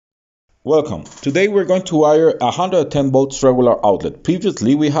Welcome. Today we're going to wire a 110 volts regular outlet.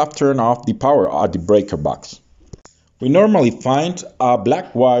 Previously we have turned off the power at the breaker box. We normally find a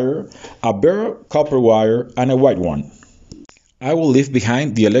black wire, a bare copper wire and a white one. I will leave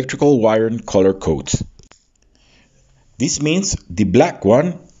behind the electrical wiring color codes. This means the black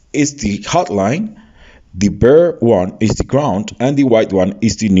one is the hotline, the bare one is the ground and the white one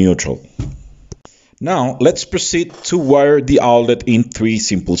is the neutral. Now let's proceed to wire the outlet in 3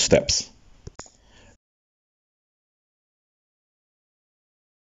 simple steps.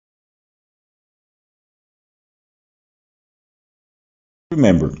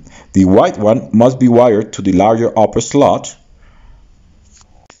 Remember, the white one must be wired to the larger upper slot,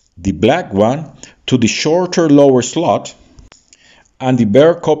 the black one to the shorter lower slot, and the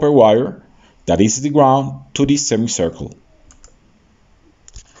bare copper wire, that is the ground, to the semicircle.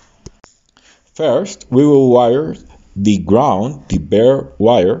 First, we will wire the ground, the bare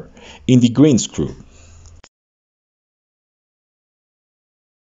wire, in the green screw.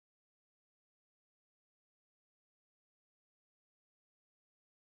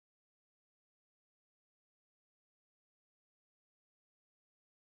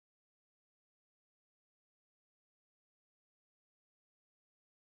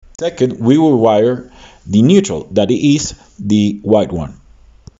 Second, we will wire the neutral, that is the white one.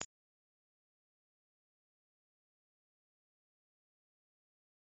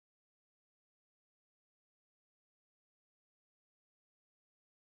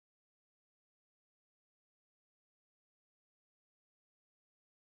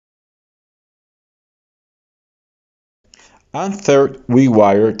 And third, we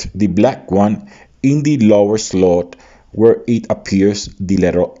wired the black one in the lower slot where it appears the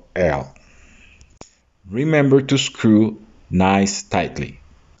letter L. Remember to screw nice tightly.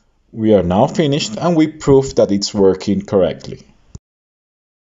 We are now finished and we proved that it's working correctly.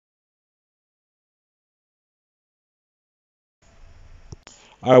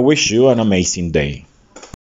 I wish you an amazing day.